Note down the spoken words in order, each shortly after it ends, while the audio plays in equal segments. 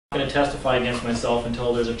going to testify against myself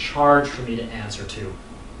until there's a charge for me to answer to.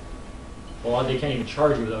 Well, they can't even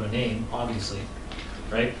charge you without a name, obviously,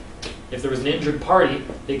 right? If there was an injured party,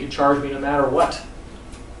 they could charge me no matter what.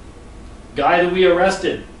 Guy that we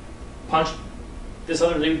arrested punched this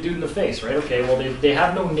other dude in the face, right? Okay, well, they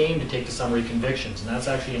have no name to take to summary convictions, and that's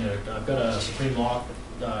actually in I've got a Supreme Law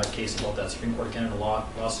case about that, Supreme Court of Canada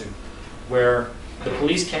lawsuit, where the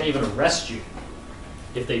police can't even arrest you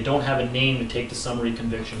if they don't have a name to take to summary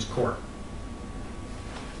convictions court.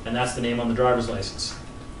 And that's the name on the driver's license.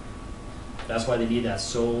 That's why they need that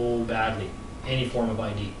so badly. Any form of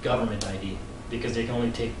ID, government ID, because they can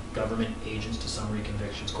only take government agents to summary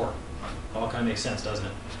convictions court. All kind of makes sense, doesn't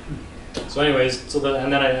it? So anyways,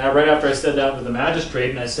 and then I right after I said that with the magistrate,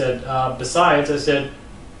 and I said, besides, I said,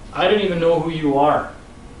 I don't even know who you are.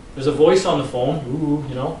 There's a voice on the phone, ooh,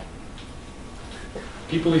 you know.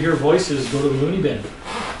 People who hear voices go to the loony bin.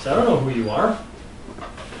 So I don't know who you are.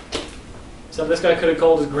 So this guy could have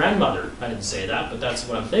called his grandmother. I didn't say that, but that's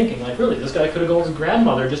what I'm thinking. Like, really, this guy could have called his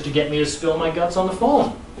grandmother just to get me to spill my guts on the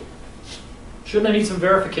phone. Shouldn't I need some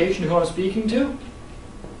verification of who I'm speaking to?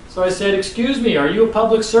 So I said, excuse me, are you a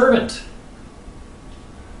public servant?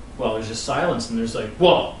 Well, there's just silence, and there's like,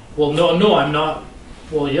 well, no, I'm not.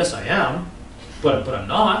 Well, yes, I am, but I'm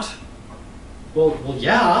not. Well,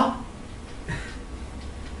 yeah.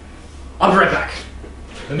 I'll be right back.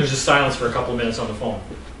 And there's just silence for a couple of minutes on the phone.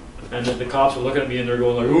 And the cops were looking at me and they're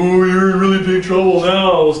going like, oh, you're in really big trouble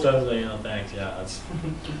now. Stuff like, oh, thanks, yeah, that's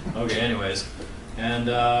okay. Anyways, and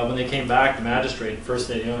when they came back, the magistrate first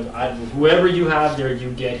said, whoever you have there,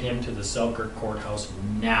 you get him to the Selkirk courthouse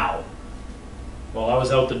now. Well, I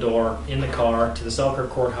was out the door in the car to the Selkirk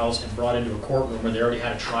courthouse and brought into a courtroom where they already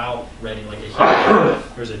had a trial ready, like a hearing.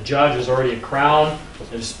 There's a judge, there's already a crown,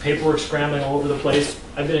 there's paperwork scrambling all over the place.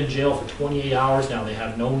 I've been in jail for 28 hours now. They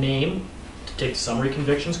have no name to take to summary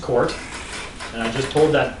convictions court. And I just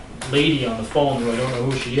told that lady on the phone, who I don't know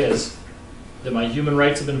who she is, that my human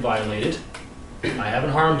rights have been violated. I haven't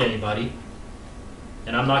harmed anybody.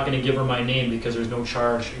 And I'm not going to give her my name because there's no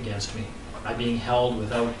charge against me. I'm being held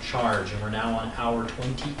without charge, and we're now on hour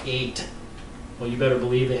 28. Well, you better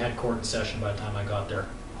believe they had court in session by the time I got there.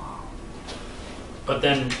 But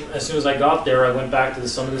then, as soon as I got there, I went back to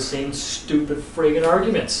some of the same stupid friggin'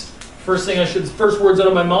 arguments. First words out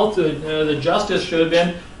of my mouth to the justice should have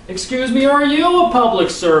been, excuse me, are you a public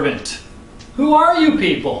servant? Who are you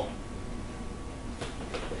people?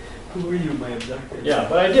 Who are you, my abductor? Yeah,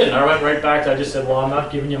 but I didn't. I went right back. I just said, well, I'm not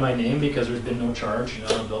giving you my name because there's been no charge,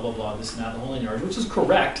 blah, blah, blah, this and that, the whole nine yards, which is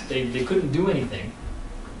correct. They couldn't do anything.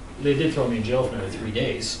 They did throw me in jail for another 3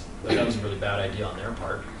 days, but that was a really bad idea on their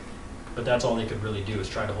part. But that's all they could really do is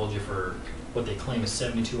try to hold you for what they claim is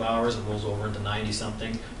 72 hours. It rolls over into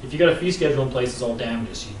 90-something. If you got a fee schedule in place, it's all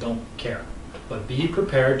damages, so you don't care. But be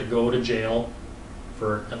prepared to go to jail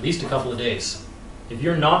for at least a couple of days. If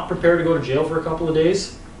you're not prepared to go to jail for a couple of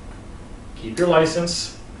days, keep your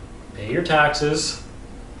license, pay your taxes,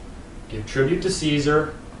 give tribute to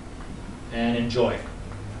Caesar, and enjoy.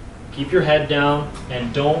 Keep your head down,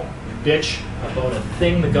 and don't bitch about a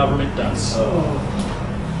thing the government does.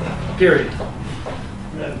 Period.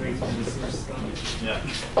 That makes me just Yeah.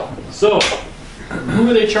 So, who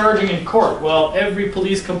are they charging in court? Well, every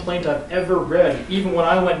police complaint I've ever read, even when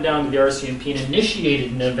I went down to the RCMP and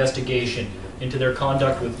initiated an investigation into their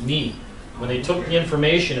conduct with me, when they took the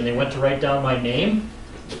information and they went to write down my name,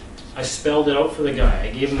 I spelled it out for the guy. I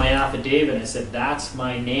gave him my affidavit and I said, that's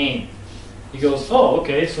my name. He goes, oh,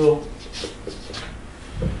 okay, so...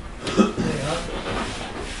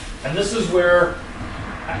 And this is where...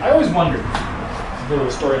 I always wondered, a little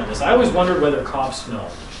story on this, I always wondered whether cops know.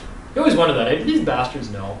 I always wondered that. These bastards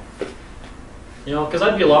know. Because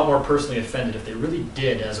I'd be a lot more personally offended if they really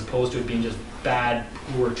did, as opposed to it being just bad,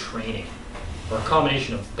 poor training. Or a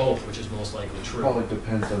combination of both, which is most likely true. Probably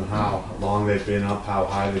depends on how long they've been up, how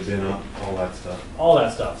high they've been up, all that stuff. All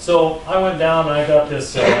that stuff. So I went down and I got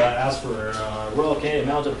this, asked for Royal Canadian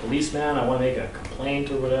Mounted Policeman. I want to make a complaint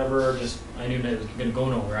or whatever. I knew it was going to go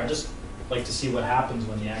nowhere. I just like to see what happens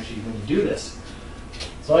when you do this.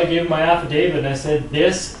 So I gave him my affidavit and I said,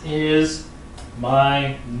 this is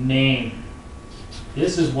my name.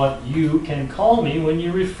 This is what you can call me when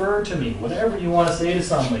you refer to me. Whatever you want to say to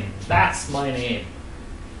somebody, that's my name.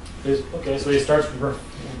 Okay, so he starts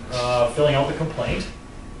filling out the complaint.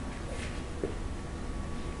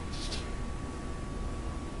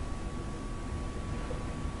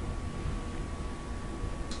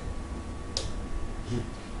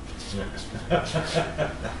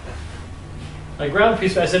 I grabbed a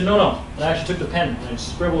piece of it, I said, no. And I actually took the pen and I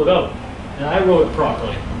scribbled it out. And I wrote it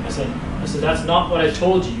properly. I I said, that's not what I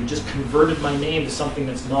told you. You just converted my name to something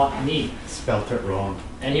that's not me. Spelt it wrong.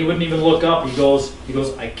 And he wouldn't even look up. He goes,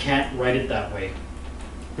 I can't write it that way.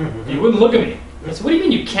 He wouldn't look at me. I said, what do you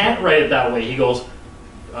mean you can't write it that way? He goes,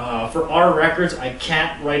 for our records, I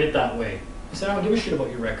can't write it that way. I said, I don't give a shit about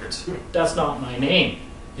your records. That's not my name.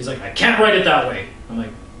 He's like, I can't write it that way. I'm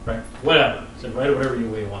like, right, whatever. I said, write it whatever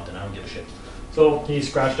way you want, then I don't give a shit. So he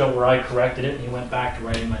scratched out where I corrected it, and he went back to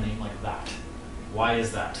writing my name like that. Why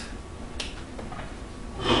is that?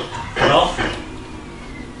 Well,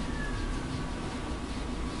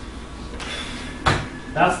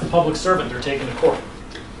 that's the public servant they're taking to court.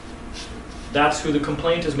 That's who the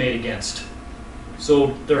complaint is made against.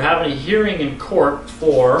 So they're having a hearing in court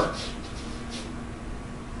for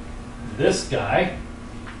this guy,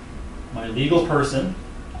 my legal person.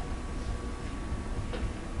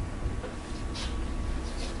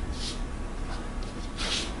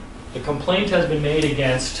 The complaint has been made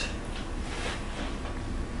against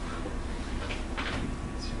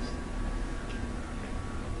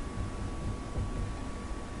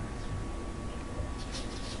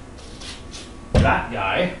that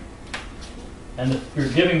guy, and you're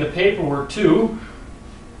giving the paperwork to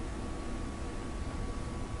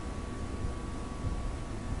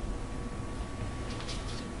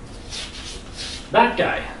that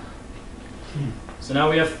guy. So now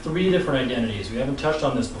we have 3 different identities. We haven't touched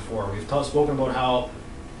on this before. We've spoken about how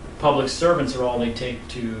public servants are all they take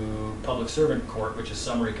to public servant court, which is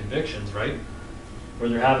summary convictions, right? Where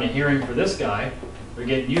they're having a hearing for this guy. They're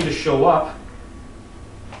getting you to show up,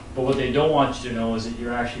 but what they don't want you to know is that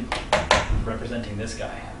you're actually representing this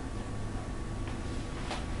guy.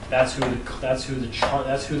 That's who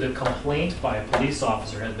the complaint by a police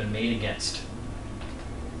officer has been made against.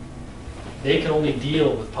 They can only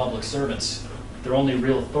deal with public servants. Their only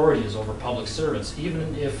real authority is over public servants,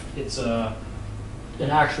 even if it's an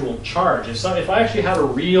actual charge. If I actually had a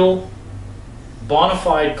real bona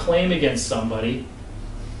fide claim against somebody,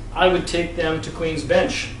 I would take them to Queen's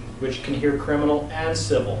Bench, which can hear criminal and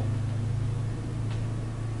civil.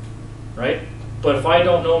 Right? But if I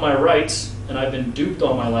don't know my rights, and I've been duped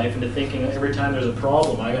all my life into thinking every time there's a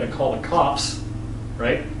problem, I gotta call the cops,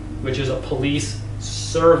 right? Which is a police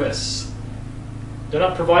service. They're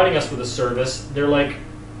not providing us with a service. They're like,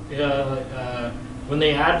 when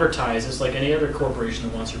they advertise, it's like any other corporation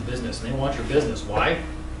that wants your business. And they want your business. Why?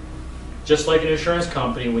 Just like an insurance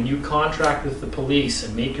company, when you contract with the police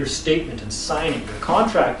and make your statement and sign it, you're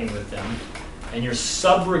contracting with them, and you're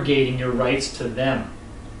subrogating your rights to them.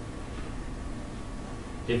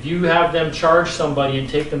 If you have them charge somebody and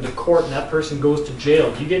take them to court and that person goes to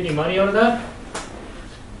jail, do you get any money out of that?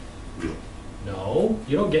 No.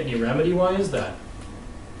 You don't get any remedy. Why is that?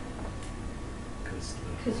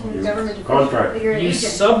 Because you're a government Contract. official, you're an You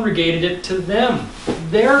agent. subrogated it to them.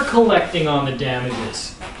 They're collecting on the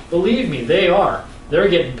damages. Believe me, they are. They're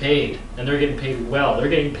getting paid, and they're getting paid well. They're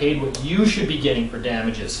getting paid what you should be getting for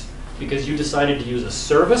damages because you decided to use a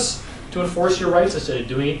service to enforce your rights instead of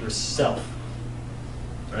doing it yourself.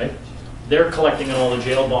 Right? They're collecting on all the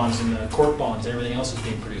jail bonds and the court bonds and everything else is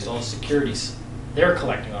being produced, all the securities. They're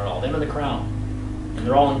collecting on it all, them and the Crown. And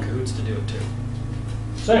they're all in cahoots to do it too.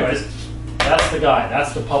 So anyways, that's the guy.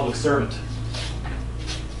 That's the public servant.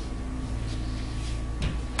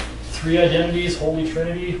 3 identities, Holy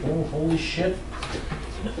Trinity. Oh, holy shit.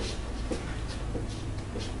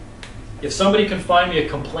 If somebody can find me a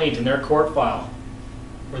complaint in their court file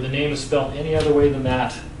where the name is spelled any other way than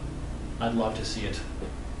that, I'd love to see it,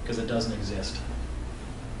 because it doesn't exist.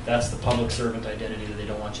 That's the public servant identity that they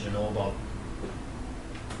don't want you to know about.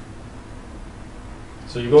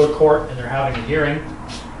 So you go to court and they're having a hearing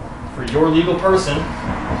for your legal person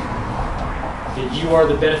that you are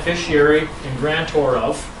the beneficiary and grantor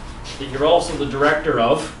of, that you're also the director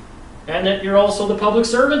of, and that you're also the public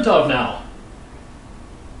servant of now.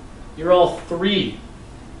 You're all 3.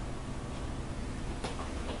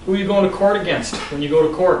 Who are you going to court against when you go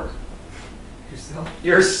to court? Yourself.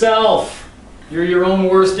 Yourself. You're your own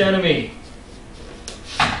worst enemy.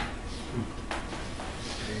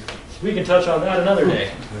 We can touch on that another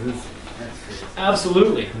day. It is.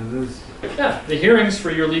 Absolutely. It is. Yeah, the hearings for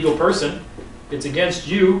your legal person, it's against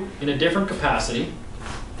you in a different capacity.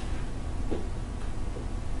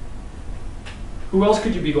 Who else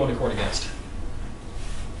could you be going to court against?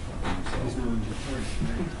 There's no injured party,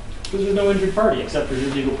 right? Because there's no injured party except for your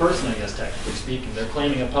legal person, I guess, technically speaking. They're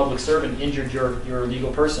claiming a public servant injured your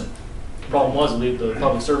legal person. The problem was the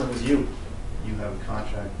public servant was you. You have a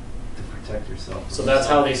contract to protect yourself. So that's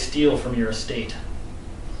how they steal from your estate.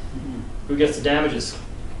 Who gets the damages?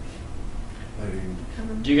 I mean,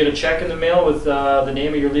 Do you get a check in the mail with the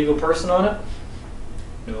name of your legal person on it?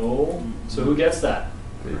 No. So who gets that?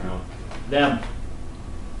 There you go. Them.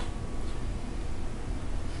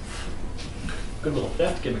 Good little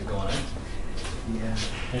theft gimmick going, eh? Yeah.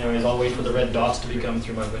 Anyways, I'll wait for the red dots to be coming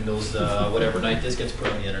through my windows whatever night this gets put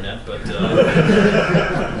on the internet, but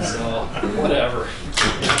so whatever.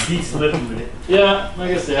 He's living with it. Yeah,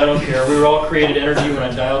 like I say, I don't care. We were all created energy when I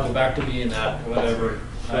die, I'll go back to being that. Whatever.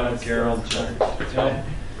 I don't care. Yeah.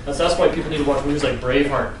 That's why people need to watch movies like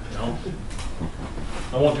Braveheart, you know?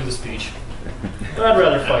 I won't do the speech. But I'd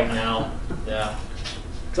rather fight now. Yeah.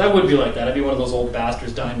 Because I would be like that. I'd be one of those old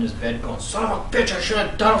bastards dying in his bed going, son of a bitch, I should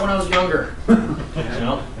have done it when I was younger. You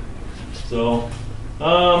know? So,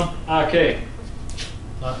 okay.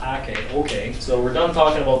 Okay. So we're done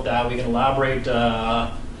talking about that. We can elaborate.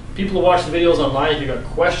 People who watch the videos online, if you've got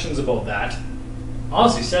questions about that,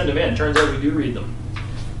 honestly, send them in. Turns out we do read them.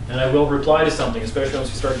 And I will reply to something, especially once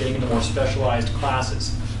we start getting into more specialized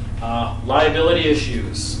classes. Liability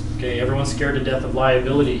issues. Okay, everyone's scared to death of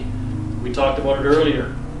liability. We talked about it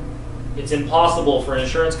earlier. It's impossible for an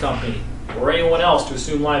insurance company or anyone else to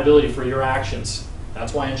assume liability for your actions.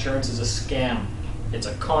 That's why insurance is a scam. It's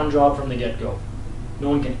a con job from the get-go. No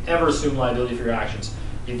one can ever assume liability for your actions.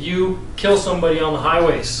 If you kill somebody on the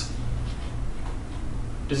highways,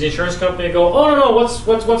 does the insurance company go, oh no,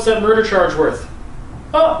 what's that murder charge worth?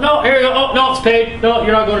 Oh no, here you go. Oh no, it's paid. No,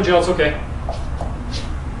 you're not going to jail. It's okay.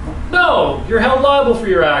 No, you're held liable for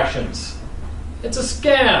your actions. It's a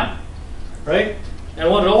scam, right? And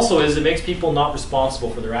what it also is, it makes people not responsible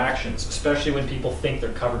for their actions, especially when people think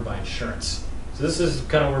they're covered by insurance. So this is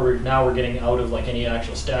kind of where we're getting out of like any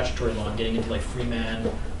actual statutory law and getting into like freeman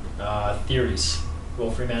theories, well,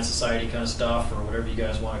 freeman society kind of stuff, or whatever you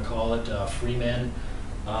guys want to call it, freemen.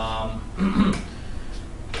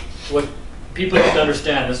 What people have to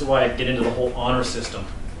understand, this is why I get into the whole honor system.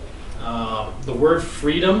 The word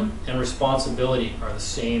freedom and responsibility are the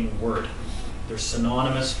same word. They're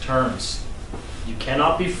synonymous terms. You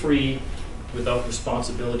cannot be free without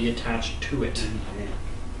responsibility attached to it.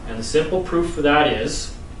 And the simple proof for that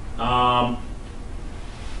is,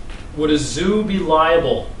 would a zoo be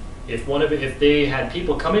liable if they had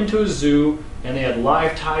people come into a zoo and they had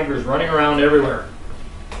live tigers running around everywhere,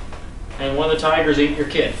 and one of the tigers ate your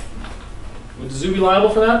kid? Would the zoo be liable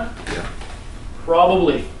for that? Yeah.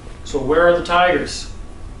 Probably. So where are the tigers?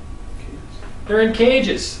 They're in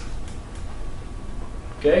cages.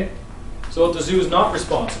 Okay? So the zoo is not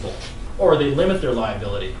responsible, or they limit their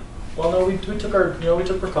liability. Well, no, we took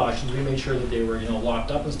precautions. We made sure that they were,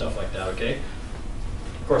 locked up and stuff like that. Okay.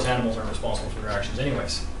 Of course, animals aren't responsible for their actions,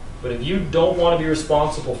 anyways. But if you don't want to be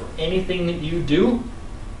responsible for anything that you do,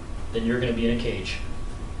 then you're going to be in a cage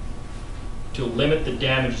to limit the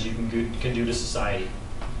damages you can do to society,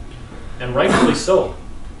 and rightfully so.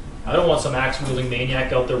 I don't want some axe-wielding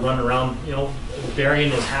maniac out there running around,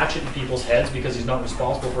 burying his hatchet in people's heads because he's not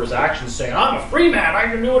responsible for his actions, saying, I'm a free man, I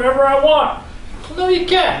can do whatever I want. Well, no, you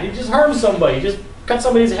can't. You just harmed somebody. You just cut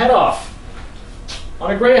somebody's head off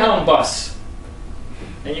on a Greyhound bus.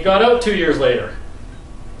 And you got out 2 years later.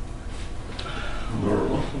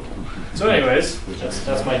 So anyways,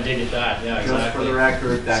 that's my dig at that. Yeah, exactly. Just for the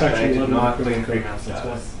record, that guy did not claim freeman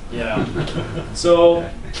status. Yeah. So...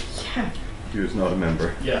 He was not a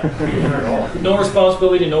member. Yeah, not at all. No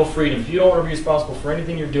responsibility, no freedom. If you don't want to be responsible for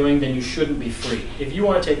anything you're doing, then you shouldn't be free. If you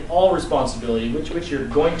want to take all responsibility, which you're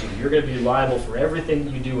going to, you're going to be liable for everything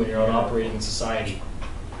that you do when you're out operating in society,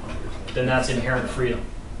 then that's inherent freedom.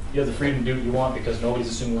 You have the freedom to do what you want because nobody's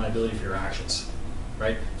assuming liability for your actions,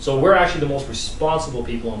 right? So we're actually the most responsible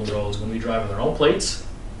people on the roads when we drive with our own plates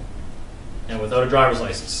and without a driver's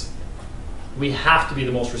license. We have to be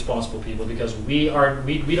the most responsible people because we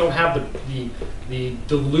don't have the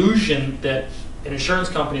delusion that an insurance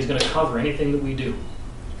company is going to cover anything that we do.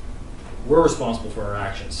 We're responsible for our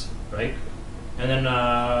actions, right? And then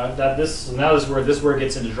this is where it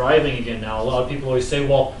gets into driving again. Now a lot of people always say,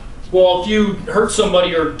 well, if you hurt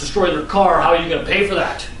somebody or destroy their car, how are you going to pay for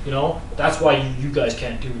that? That's why you guys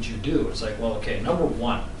can't do what you do. It's like, well, okay, number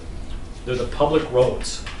one, they're the public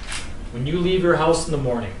roads. When you leave your house in the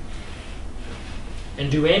morning and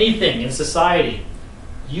do anything in society,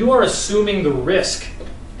 you are assuming the risk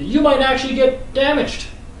that you might actually get damaged.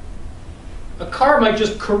 A car might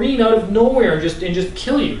just careen out of nowhere and just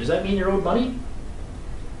kill you. Does that mean you're owed money?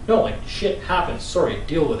 No, like shit happens. Sorry,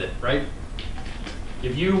 deal with it, right?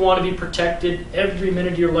 If you want to be protected every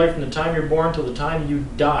minute of your life from the time you're born till the time you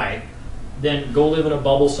die, then go live in a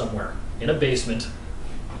bubble somewhere, in a basement,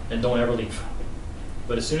 and don't ever leave.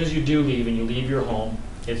 But as soon as you do leave and you leave your home,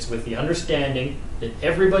 it's with the understanding that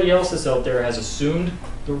everybody else that's out there has assumed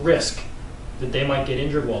the risk that they might get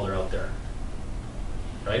injured while they're out there,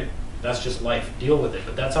 right? That's just life. Deal with it.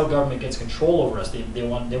 But that's how government gets control over us. They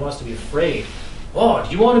want us to be afraid. Oh,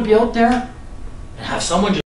 do you want to be out there and have someone just